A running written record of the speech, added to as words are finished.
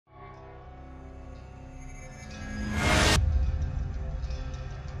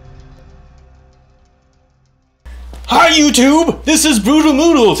Hi YouTube! This is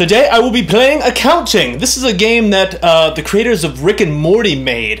Mootal. Today I will be playing Accounting. This is a game that the creators of Rick and Morty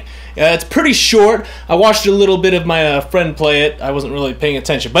made. It's pretty short. I watched a little bit of my friend play it. I wasn't really paying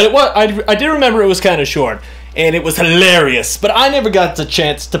attention, but I did remember it was kind of short, and it was hilarious. But I never got the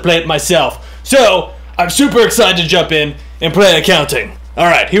chance to play it myself, so I'm super excited to jump in and play Accounting. All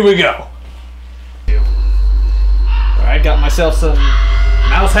right, here we go. All right, got myself some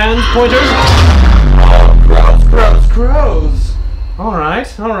mouse hand pointers. Crows.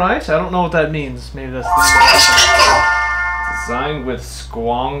 Alright. I don't know what that means. Maybe that's designed with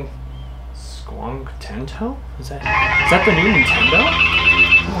Squong Tento? Is that the new Nintendo?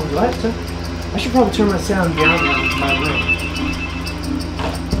 Oh, I should probably turn my sound down in my room.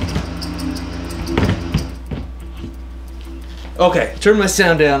 Okay, turn my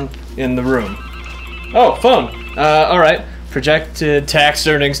sound down in the room. Oh, phone. Alright. Projected tax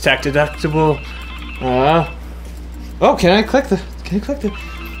earnings, tax deductible. Oh, can I click the...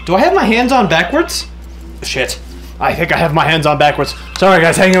 Do I have my hands on backwards? Shit. I think I have my hands on backwards. Sorry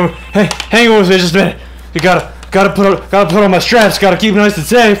guys, hang on with me just a minute. You gotta put on my straps, gotta keep it nice and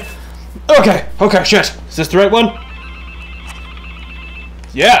safe. Okay, shit. Is this the right one?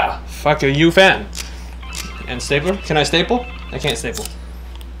 Yeah, fuck a you fan. And stapler? Can I staple? I can't staple.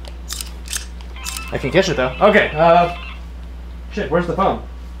 I can catch it though. Okay, shit, where's the phone?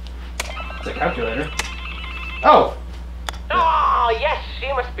 It's a calculator. Oh! Oh, yes,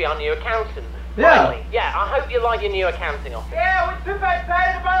 you must be our new accountant. Yeah. Finally. Yeah, I hope you like your new accounting office. Yeah, we're super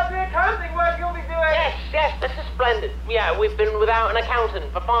excited about the accounting work you'll be doing. Yes, this is splendid. Yeah, we've been without an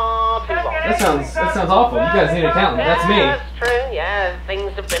accountant for far too long. That sounds awful. You guys need an accountant. That's me. That's true, yeah.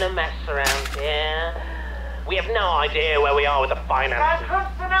 Things have been a mess around here. We have no idea where we are with the finances. Can't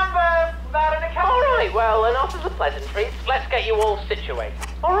crunch the numbers without an accountant. Alright, well, enough of the pleasantries. Let's get you all situated.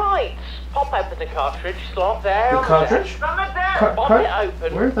 Alright, pop open the cartridge slot there. The cartridge? Pop it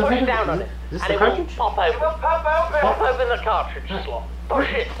open, Where's the push down on it, Is this and the it cartridge? will pop open. It will pop open. Pop open the cartridge slot. Push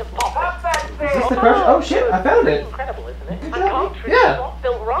it to pop Pop it. that thing. Is this the cartridge? Oh shit, I found it. Incredible, isn't it? Good A job. cartridge Yeah. slot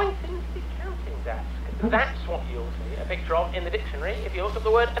built right into the accounting desk. That's what you'll see a picture of in the dictionary if you look up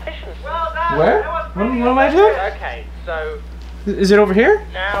the word efficiency. Well done. Where? That was What pretty am I doing? Okay, so Is it over here?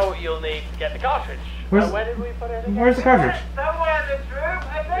 now you'll need to get the cartridge. Where did we put it again? Where's the cartridge? Somewhere in this room,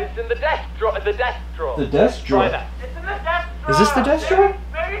 I think. It's in the desk drawer. The desk drawer. Try that. It's in the desk drawer. Is this the desk drawer?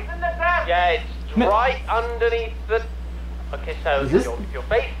 Maybe it's in the desk. Yeah, it's right underneath the... Okay, so Is this- you're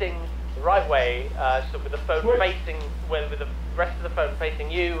facing the right way, so with the phone facing, with the rest of the phone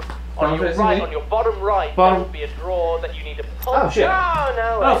facing you. Phone On your facing right, me? on your bottom right, Bottom. there will be a drawer that you need to pull. Oh, shit.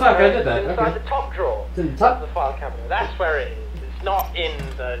 No. Oh, fuck, I did It's that. inside Okay. the top drawer. It's in the top? The file cabinet. That's where it is. It's not in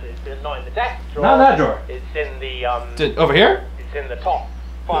the desk drawer. Not in that drawer. It's in the Over here? It's in the top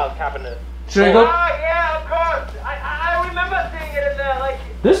file cabinet. Should I Oh, go? yeah, of course. I remember seeing it in there, like...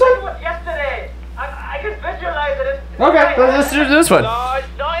 This one? Yesterday. I can visualize it. Okay, let's do this one. No, it's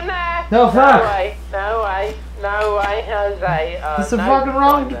not in there. No, fuck. No way, Jose. It's the no, fucking it's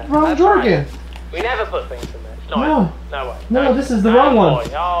wrong not in there. drawer That's again. right. We never put things in there. It's not No. in there. No way. No, this is the wrong one.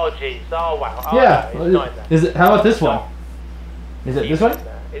 Boy. Oh, jeez. Oh, wow. Oh, Yeah. No, it's not in there. Is it? How about this one? Is it this one?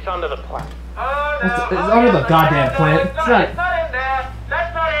 It's under the plant. Oh, no. It's under the goddamn plant. It's not in there.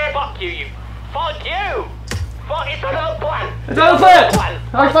 That's not it. Fuck you. Fuck you. Fuck, it's under the plant. It's on the plant.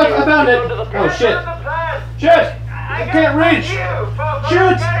 I Fuck you. found it. It's under the Oh plant. shit! It's under the plan. Shit! I can't reach.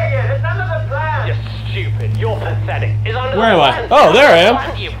 Shoot! It's under the plan. You're stupid. You're pathetic. It's under Where the am I? plant. Oh, there I am.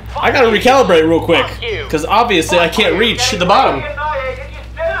 Fuck you. Fuck I gotta you. recalibrate real quick, Fuck you. because obviously I can't reach the bottom. You still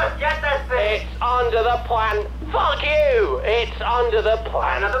don't get that thing. It's under the plan. Fuck you! It's under the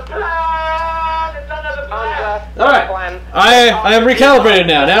plan. Under the plan. It's under the plan. Under Alright. the plan. I am recalibrated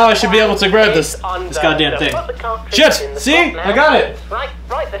now. Now I should be able to grab this Under goddamn the- thing. put the cartridge Shit! in the See? slot now. I got it. Right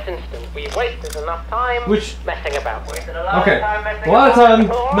this instant. We've wasted enough time messing about with it. Okay. A lot of time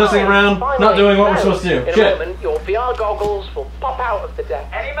messing around, not doing what we're supposed to do. In a Shit. moment, your VR goggles will pop out of the deck.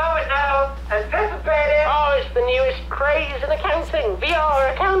 Any moment now. Anticipate it. Oh, it's the newest craze in accounting.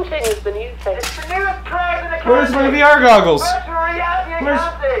 VR accounting is the new thing. It's the newest craze in accounting. Where's my VR goggles? Virtual reality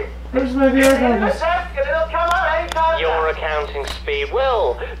accounting. Where's my VR It's in the goggles? desk and it'll come out anytime. Your accounting speed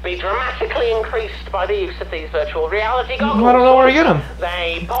will be dramatically increased by the use of these virtual reality goggles. I don't know where to get them.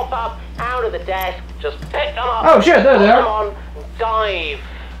 They pop up out of the desk, just pick them up. Oh shit, there they put them are. on, dive.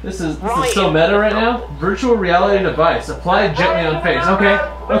 This is so meta right now. Virtual reality device applied gently on face.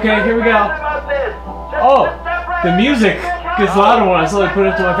 Okay, here we go. Oh, the music gets louder when I slowly put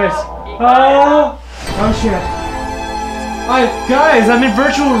it to my face. Oh shit. Guys, I'm in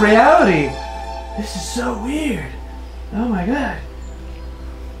virtual reality. This is so weird. Oh my god.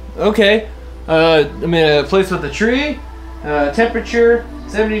 Okay. I'm in a place with a tree. Temperature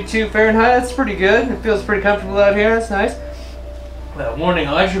 72 Fahrenheit. That's pretty good. It feels pretty comfortable out here. That's nice. Warning: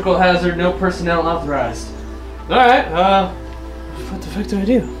 electrical hazard. No personnel authorized. All right. What the fuck do I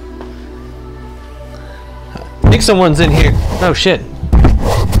do? I think someone's in here. Oh shit.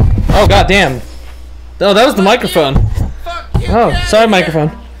 Oh goddamn. Oh, that was the microphone. Oh, sorry, microphone.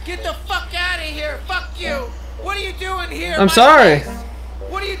 Get the fuck out of here! Fuck you! What are you doing here? I'm sorry.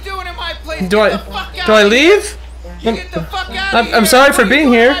 What are you doing in my place? Do I leave? Get the fuck out of here! I'm sorry for being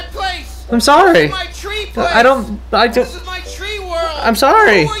here. I'm sorry. This is my tree place. I don't. This is my tree world. I'm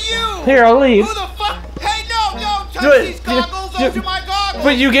sorry. Who are you? Here, I'll leave. Who the fuck? Hey, no, don't touch these goggles. Those are my goggles.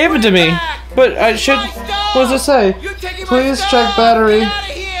 But you gave it to me. But I should. What does it say? Please check battery. Get out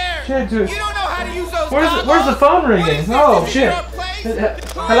of here. Shit, dude. You don't know how to use those Where's goggles. the phone ringing? Oh shit.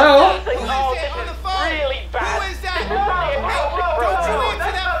 Hello? Oh, this is really bad. Who is that? Hey, don't you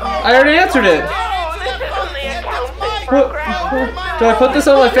answer that phone. I already answered it. Oh, this is on the account What? Do I put this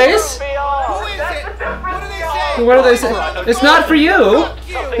on my face? Who is it? What do they say? What do they say? It's not for you.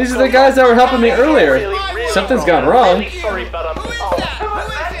 These are the guys that were helping me earlier. Something's gone wrong. Sorry, but I'm. Who is that? Who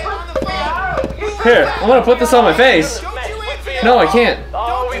is it on the phone? Here, I'm gonna put this on my face. Don't you answer that No, I phone. can't. Oh,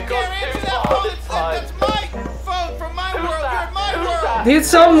 Don't you we've dare got answer too that far phone. this time. That's my phone from my world. You're in my world. He's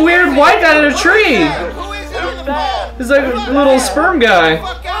some weird white guy in a tree. Who is it on the phone? He's like a little sperm guy.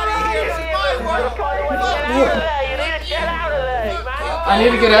 Fuck out of here. This is my world. You need to get out of there, man. I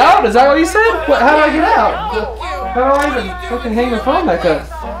need to get out? Is that what you said? What, how do I get out? Fuck you. How do I even fucking hang the phone back up?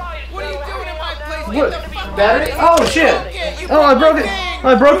 What are you doing in my place? What? Get the fuck Battery? Oh shit! You Oh, I broke it.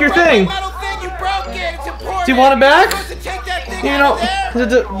 I broke your thing. metal thing. You broke it. It's important. Do you want it back? You're supposed to take that thing You out know, of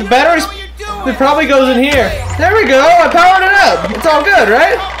there. the batteries. What are you doing? It probably goes in here. There we go. I powered it up. It's all good,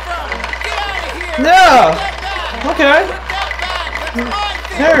 right? Get out of here. Yeah. Get Okay. that back. That's my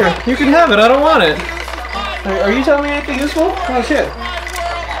thing. Here, you can have it. I don't want it. This is my Are you telling me anything useful? Oh shit. world.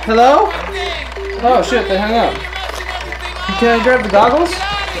 Hello? Thing. Oh shit, they hung up. You're messing everything up. Can I grab the goggles? Get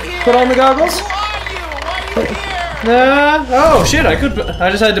out of here. Put on the goggles? Who are you? Why are you here? Oh shit, I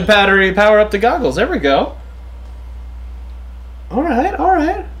just had to power up the goggles. There we go. Alright,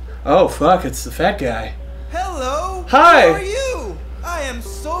 alright. Oh fuck, it's the fat guy. Hello. Hi. How are you? I am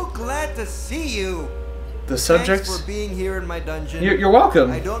so glad to see you. The Thanks subjects. for being here in my dungeon. You're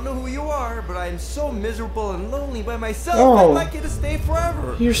welcome. I don't know who you are, but I am so miserable and lonely by myself. Oh. I'd like you to stay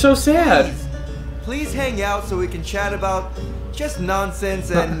forever. You're so sad. Please hang out so we can chat about just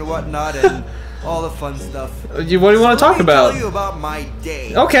nonsense and whatnot and all the fun stuff. What do you want to Let talk me about? tell you about my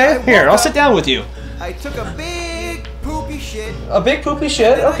day. Okay, I here, woke I'll up, sit down with you. I took a big poopy shit. A big poopy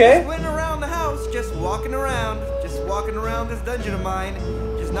shit, Then I okay. just went around the house, just walking around this dungeon of mine.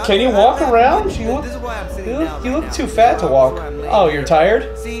 Just not Can you doing walk nothing. around? This is why I'm sitting down You right look now. too fat to That's walk. why I'm laying Oh, here. you're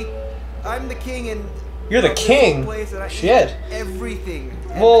tired? See, I'm the king and You're the of this king? place and I Shit. eat everything.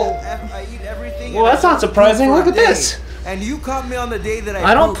 Well- I eat everything. Well, and that's I not don't surprising. poop for Look a at day. this. And you caught me on the day that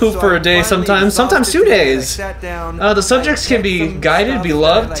I don't poop so for a I'm day finally sometimes exhausted 2 today. I days. sat down, The subjects I can checked be some guided, stuff,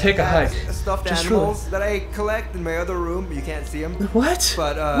 beloved, like take a cats, hike. Stuffed Just animals that I collect in my other room. You can't see them. What?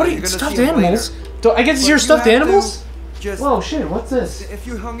 But, what are you're you, gonna stuffed see 'em animals? later. Do I get to see But your you stuffed have to animals? Just Whoa, shit, what's this? if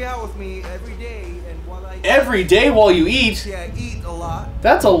you hung out with me every day and while I Every day while you eat? yeah, eat a lot.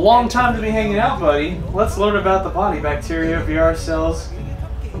 That's a long time to be hanging out, buddy. Let's learn about the body bacteria, VR cells.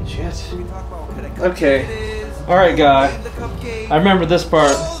 Shit. We talk about what kind of cupcake Okay. it is. Alright, guy. The cupcake. I remember this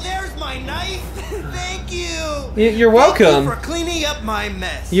part. Oh, there's my knife. Thank you. You're Thank you welcome. for cleaning up my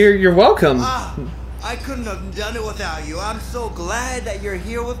mess. You're welcome. Ah, I couldn't have done it without you. I'm so glad that you're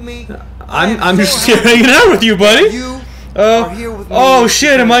here with me. I'm so just here happy hanging out with you, buddy. You Oh, are here with me. oh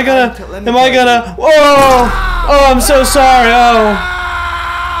shit, am I gonna, Let me am I tell you. gonna, oh, I'm so sorry, oh,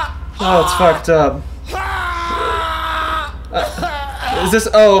 it's fucked up. Is this,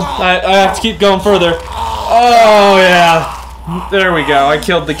 I have to keep going further. Oh yeah, there we go, I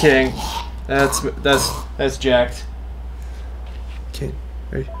killed the king. That's jacked. Okay,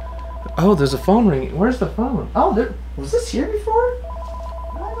 oh, there's a phone ringing, where's the phone? Oh, was this here before?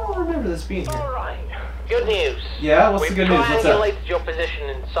 I don't remember this being here. Alright, good news. Yeah, what's the good news? What's up? We've triangulated your position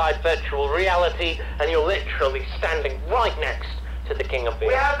inside virtual reality, and you're literally standing right next to the King of We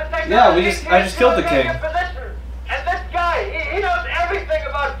Beer. have the technology. Yeah, I just killed the king. And this guy, he knows everything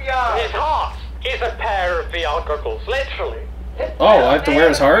about VR. His heart is a pair of VR goggles, literally. Oh, I have to wear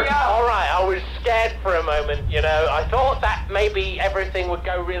his heart? Alright, I was scared for a moment, you know. I thought that maybe everything would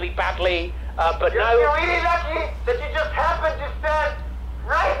go really badly, but You're no. really lucky that you just happened to stand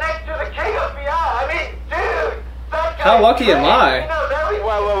right next to the king of VR. I mean, dude, that guy. How lucky am I? He knows everything.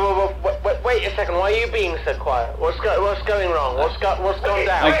 Whoa, Wait a second, why are you being so quiet? What's going wrong? What's gone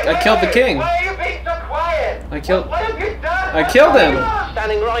down? I killed the king. Why are you being so quiet? I killed. What have you done? I killed him.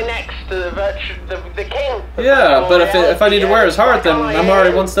 Standing right next to the king. Yeah, but if I need to wear his heart, then I'm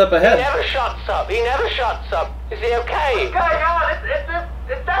already one step He ahead. never shuts up. He never shuts up. Is he okay? What's going on?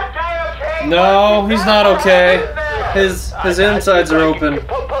 Is that guy okay? No, he's not okay. His insides are open.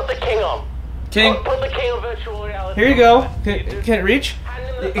 Put the king on. King, Put the king on virtual reality. here you go. Can't reach. Hand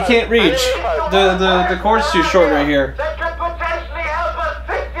him the You phone. can't reach. Hand him the phone. The cord's too short right here. That could potentially help us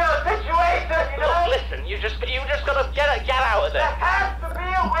fix your situation, you know? Look, listen, you just gotta get out of There there. has to be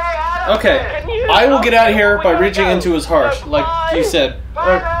a way out of Okay, this. Can you- I will get out of here by reaching into his heart, like you said.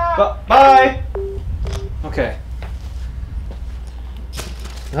 Bye. Okay.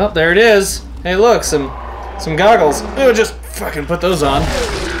 Oh, there it is. Hey, look, some goggles. Oh, just fucking put those on.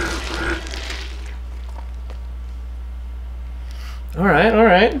 All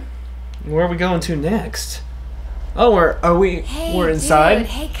right. Where are we going to next? Oh, Hey, we're inside. Dude,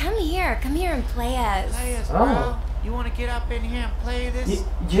 hey, come here and play us. Play us, Oh. bro. You want to get up in here and play this?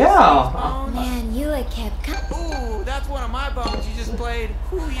 Yeah. Bones? Man, you like kept coming. Ooh, that's one of my bones you just played.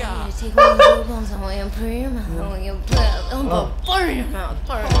 Hoo-yah. Take one of those little bones and put it in your mouth. And you put it in your mouth.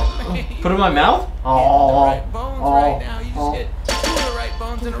 Put it in my mouth? The Oh. right bones right now. You just hit two of the right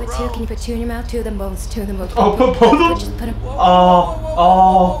bones in a row. Can you put two in your mouth? Two of them bones. Oh, put both of them? Just put them.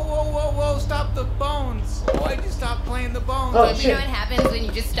 Whoa, stop the bones. Why'd you stop playing the bones? Oh, Do you know what happens when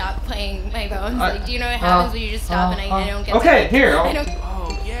you just stop playing my bones? Like, do you know what uh, happens when you just stop and I don't get Okay, here. I don't.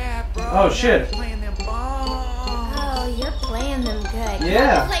 Oh, yeah, bro. Oh, Now shit. you're playing them bones. Oh, you're playing them good.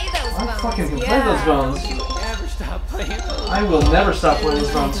 Yeah. Play those I bones. fucking can play yeah. those bones. Don't you ever stop playing those. I will never stop playing these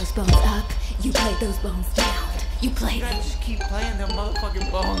You play bones. those bones up. You play those bones down. You play You gotta them. just keep playing them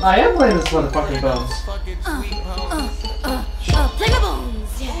motherfucking bones. I am playing this motherfucking bones. Fucking sweet bones. Play my bones.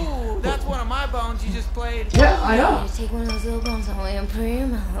 Ooh, that's one of my bones you just played. Yeah, I know. Take one of those little bones and put it in your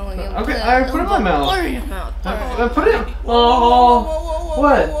mouth. Okay, I put it in my mouth. Put it in your mouth. I put it. Oh.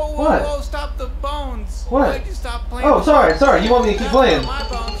 What? What? Whoa, stop the bones. What? Why'd you stop playing? Oh, the sorry. bones? You want me to keep That's one playing? of my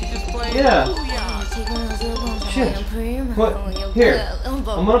bones you just played. Yeah. Hoo-yah. Take one of those little bones Shit. and put it in your mouth. What? Here. I'm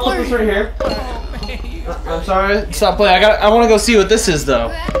gonna put this right here. Oh, man, you I'm sorry. Stop playing. I want to go see what this is, though.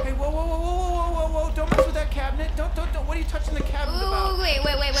 Hey, whoa. Don't mess with that cabinet. Don't. What are you touching the cabinet about? Wait.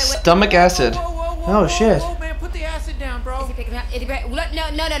 Stomach acid. Whoa, Oh, shit. Whoa, man, put the acid down, bro.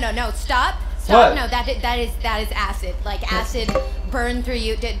 Stop. What? No, that is acid. Like acid burned through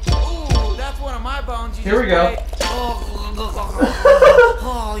you. Ooh, that's one of my bones. You Here just we go. played.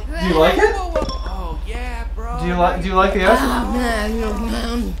 Oh, Do you like it? Oh, yeah, bro. Do you like the acid?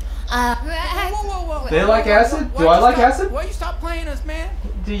 Whoa. They like acid? Do I like acid? Why you stop playing us, man?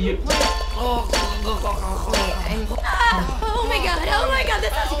 Do you? Oh my god,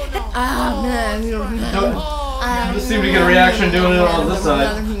 that's Oh, no. I just seem to get a reaction doing it on this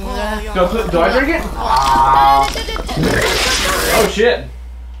side. Do I drink it? Oh shit.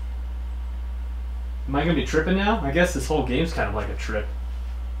 Am I gonna be tripping now? I guess this whole game's kind of like a trip.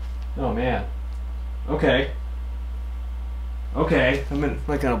 Oh man. Okay. I'm in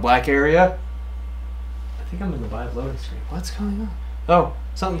like in a black area. I think I'm in the live loading screen. What's going on? Oh,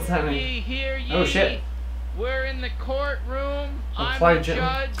 something's happening. Oh shit. We're in the courtroom. Apply I'm the gem.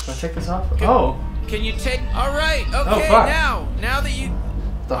 judge. Can I take this off? Oh, Can you take? All right. Okay. fuck. Now that you.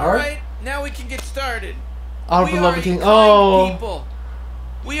 the All heart. right. Now we can get started. Oh, We beloved are king. kind Oh. people.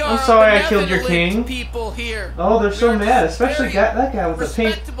 We are I'm sorry I killed your benevolent king. people here. Oh, they're so We're mad, especially very that guy with the pink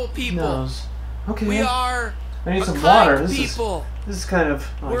respectable people. nose. Okay. We are I need a some kind water. This people. is kind of.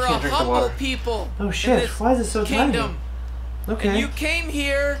 Oh, We're I a can't drink the humble water. people. Oh in shit! this Why is it so kingdom. tiny? Okay. And you came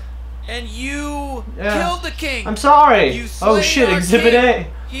here and you Yeah. killed the king. I'm sorry. You Oh slayed shit! our Exhibit king. A.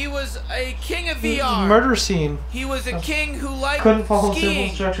 He was a king of VR. Murder scene. He was a king who liked Couldn't follow skiing. simple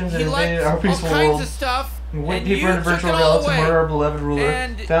instructions and He liked invaded our all peaceful kinds world. of stuff. Went and deeper you into took virtual it all reality to away. murder our beloved ruler.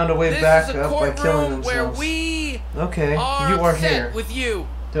 And Found a way this back is a up by killing courtroom where themselves. we Okay, are you are upset here. with you.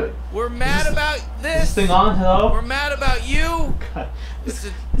 Do- We're mad about Is this. this thing on? Hello? We're mad about you. God, This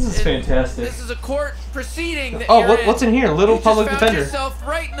this is fantastic. This is a court proceeding that Oh, you're what's in here? Little you public just found defender. yourself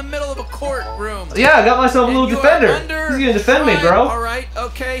right in the middle of a courtroom. Yeah, I got myself a And little you are defender. under He's gonna defend me, trial. bro. All right.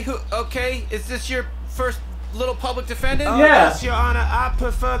 Okay. Okay. Is this your first little public defendant? Yeah. Yes, Your Honor, I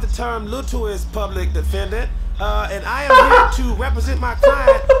prefer the term Lutuous public defendant, and I am here to represent my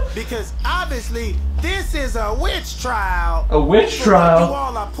client because obviously this is a witch trial. A witch for what trial? you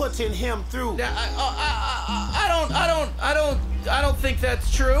all are putting him through. Now, I don't think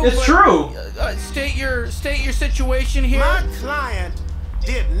that's true. It's but, true. State your situation here. My client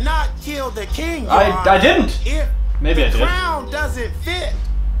did not kill the king, Your I Honor. didn't. If Maybe I the did. crown doesn't fit,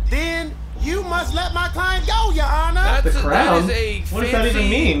 then must let my client go, Your Honor. That is crown? a What does that even fancy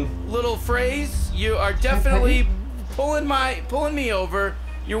mean? little phrase. You are definitely pulling me over.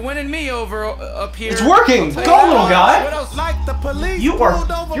 You're winning me over up here. It's working. I'll Go, tell you little what. guy. What else? Like the police You are-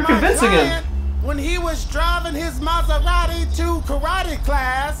 pulled over you're my convincing him. client when he was driving his Maserati to karate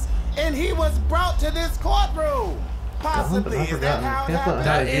class, and he was brought to this courtroom. Possibly. Is that how it happened?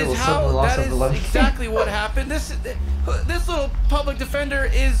 That is exactly what happened. This little public defender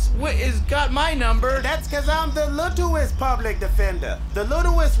is got my number. That's because I'm the littlest public defender. The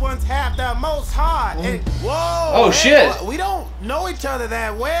littlest ones have the most heart. And, whoa! Oh, shit. We don't know each other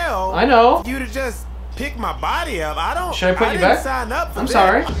that well. I know. For you to just pick my body up. I don't. Should I put you didn't back? Sign up for I'm that.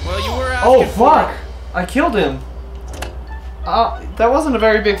 sorry. Well, you were asking Oh, for fuck. it. I killed him. That wasn't a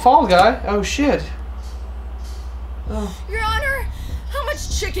very big fall, guy. Oh, shit. Your Honor, how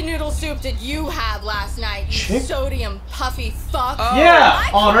much chicken noodle soup did you have last night, you sodium puffy fuck? Yeah,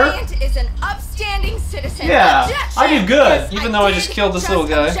 My Honor. client is an upstanding citizen. Yeah, Objection! I did good, Yes, even though I did just killed this little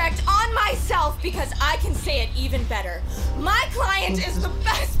guy. Object on myself because I can say it even better. My client is the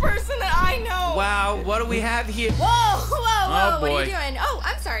best person that I know. Wow, what do we have here? Whoa, boy. what are you doing? Oh,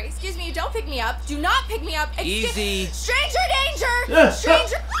 I'm sorry. Excuse me, you don't pick me up. Do not pick me up. Easy. Stranger danger! Yeah.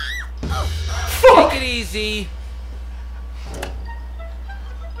 Stranger... Take it easy.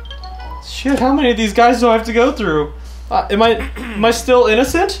 Shit, how many of these guys do I have to go through? Am I still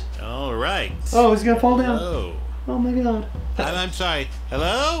innocent? All right. Oh, he's gonna fall down. Hello. Oh my god. I'm sorry.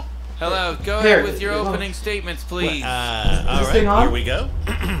 Hello? Hello, go Here. ahead with your opening statements, please. All this right, thing on? here we go.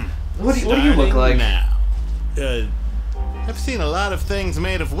 What do you look like? Starting now. I've seen a lot of things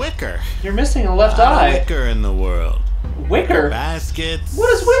made of wicker. You're missing a left A lot of eye. wicker in the world. Wicker? Baskets. What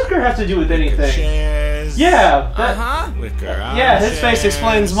does wicker have to do with wicker anything? chairs. Yeah. That, Uh-huh. Wicker yeah, his face armchairs,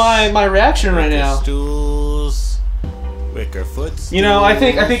 explains my reaction right wicker now. Stools. Wicker footstools. You know, I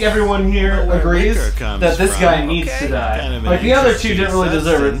think everyone here Where agrees wicker comes that this from. guy needs Okay. to die. Kind of an Like the other two interesting didn't really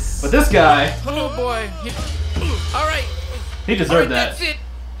deserve it, substance. but this guy, Oh boy. All right. he All deserved right, that. that's it.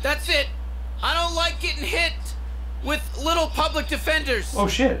 That's it. I don't like getting hit with little public defenders. Oh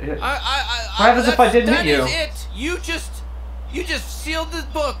shit. What What happens if I didn't hit you? That is it. You just sealed the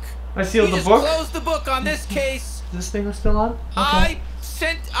book. I sealed you the just book? closed the book on this case. Is this thing still on? Okay.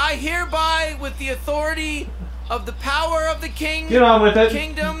 I hereby, with the authority of the power of the king, Get on with it.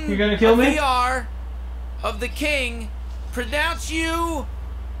 kingdom You're gonna kill of me? VR, of the king, pronounce you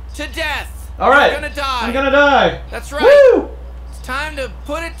to death. Alright. You're gonna die. I'm gonna die. That's right. Woo! It's time to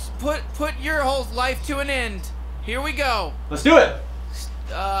put your whole life to an end. Here we go. Let's do it.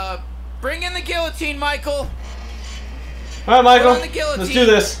 Bring in the guillotine, Michael. Alright, Michael. Put on the guillotine. Let's do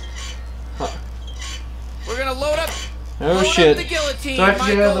this. We're gonna load up. Oh load shit. up the guillotine, Do I have to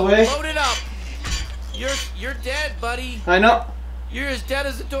Michael. get out of the way? Load it up. You're dead, buddy. I know. You're as dead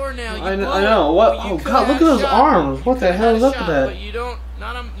as a doornail. You I blew know. it. What? You Oh could've god, look had at a those shot. arms. What the Could've hell had is a up with shot, that? But you don't.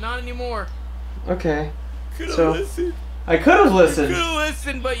 Not anymore. Okay. Could've So listened. I could have listened. Could have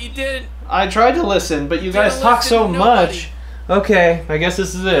listened, but you didn't. I tried to listen, but you guys Didn't talk listen so to nobody. much. Okay, I guess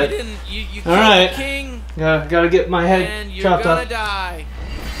this is You it. didn't. You killed Alright. the king, Gotta get my head and you're chopped gonna up. die.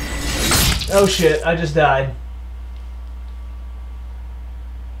 Oh shit, I just died.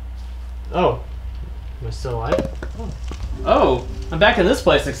 Oh. Am I still alive? Oh, I'm back in this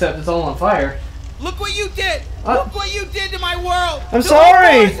place, except it's all on fire. Look what you did! What? Look what you did to my world! I'm The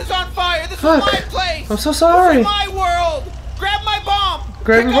sorry! whole place is on fire! This Fuck. is my place! I'm so sorry. This is my world! Grab my bomb!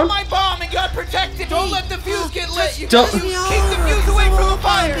 Grab Pick your up bomb? my bomb and God protect it! Don't let the fuse get lit! You Don't- gotta keep the fuse away from the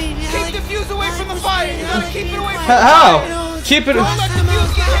fire! Keep the fuse away from the fire! You gotta keep it away from the How? fire! Keep it. Don't let the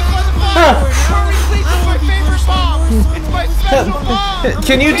fuse get hit by the Huh. fire! Hurry, please, it's my favorite bomb! It's my special bomb!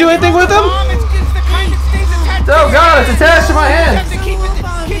 Can you do anything with them? Bomb, it's the kind that stays attached to Oh your god, it's hand. attached to my You hand. have to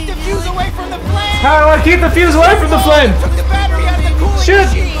keep the fuse away from the flame! How do I keep the fuse away from the flame? Took the battery out of the cooling Shit!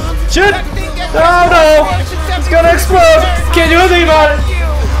 machine. Shit! That thing gets Oh no! It's gonna explode! Can't do anything about it!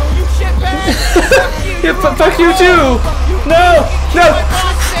 You shitbag! Fuck you! Yeah, fuck you too! No! No!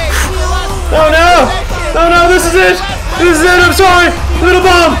 Oh no! Oh no, this is it! This is it, I'm sorry! Little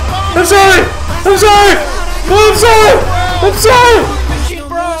bomb! I'm sorry! I'm sorry! Oh, I'm sorry! I'm sorry! She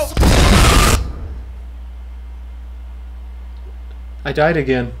broke! I died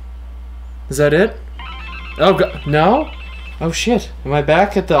again. Is that it? Oh god, no? Oh shit, am I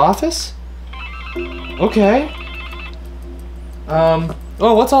back at the office? Okay.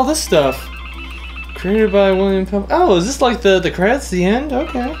 Oh, what's all this stuff? Created by William Pump. Oh, is this like the credits, the end?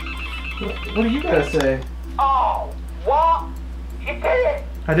 Okay. What do you gotta say? Oh, what? You did it!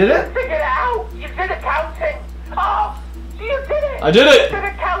 I did You it? figured it out! You did accounting! Oh, you did it! I did You it! did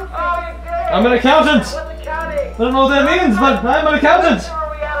accounting! Oh, you did it! I'm an accountant! What's accounting? I don't know what that means, but I'm an accountant! Virtual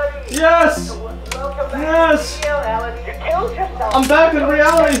reality! Yes! Yes! Reality. You killed yourself. I'm back in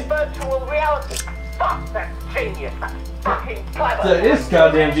reality. Virtual reality. Fuck, that's genius. That's fucking clever. That is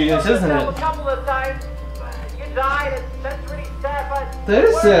goddamn genius, isn't A it? couple of times. You died, and that's really sad, but... That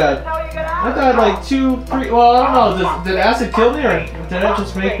is sad. How you get out? I died like 2, 3. Well, I don't know. Did acid kill me, or did that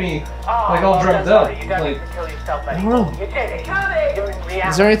just make me like all drugged up? You don't Like, need to kill yourself I don't know. anymore. You did it. You're in reality.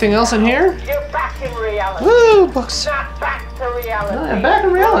 Is there anything else in here? You're back in reality. Woo, books. Snap back to reality. I'm back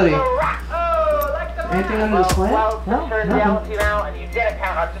in reality. Oh, like the Anything under this plant? Well, No, since you're in nothing. reality now, and you did a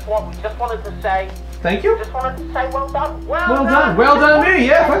count, we just wanted to say... Thank you. Just wanted to say well done. Well done. Well done, me.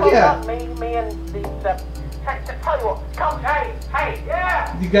 Yeah, fuck Well yeah. done, me and these... tell you what, come, hey,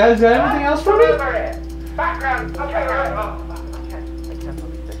 yeah. You guys got anything else for me? Over here. Background, okay, right.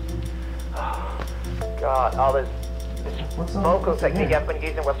 God, all this What's on? vocal technique I've been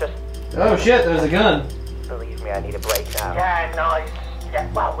using was just... Oh shit, there's a gun. Believe me, I need a break now. Yeah, nice. Yeah,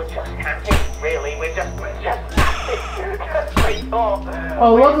 well, we're just camping, really. We're just we thought...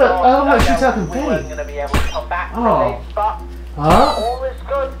 Oh, I love that. I love how it shoots out in we weren't paint. going to be able to come back Oh. today, but Huh? all is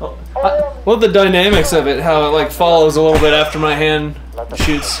good. I love the dynamics of it, how it like follows a little bit after my hand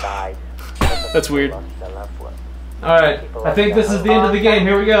shoots. That's weird. Alright, I think this is the end of the game.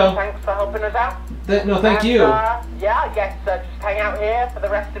 Here we go. Thanks for helping us out. No, thank you. Yeah, I guess just hang out here for the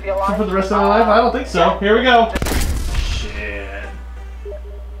rest of your life. For the rest of my life? I don't think so. Here we go. Shit.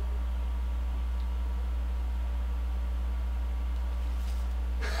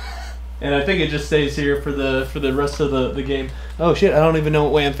 And I think it just stays here for the rest of the game. Oh shit, I don't even know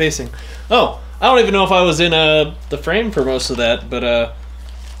what way I'm facing. Oh, I don't even know if I was in the frame for most of that, but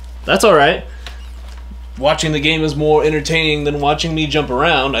that's alright. Watching the game is more entertaining than watching me jump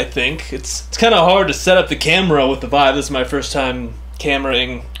around, I think. It's kind of hard to set up the camera with the Vive. This is my first time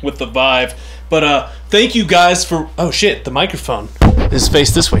cameraing with the Vive. But thank you guys for... Oh shit, the microphone is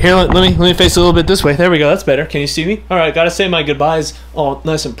faced this way. Here, let me face it a little bit this way. There we go, that's better. Can you see me? Alright, gotta say my goodbyes all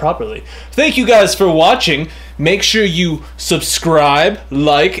nice and properly. Thank you guys for watching. Make sure you subscribe,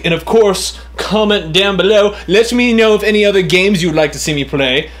 like, and of course, comment down below. Let me know if any other games you would like to see me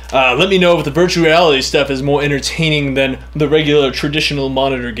play. Let me know if the virtual reality stuff is more entertaining than the regular traditional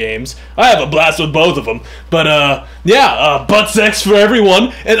monitor games. I have a blast with both of them. But yeah, butt sex for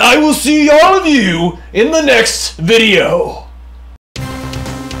everyone, and I will see all of you in the next video.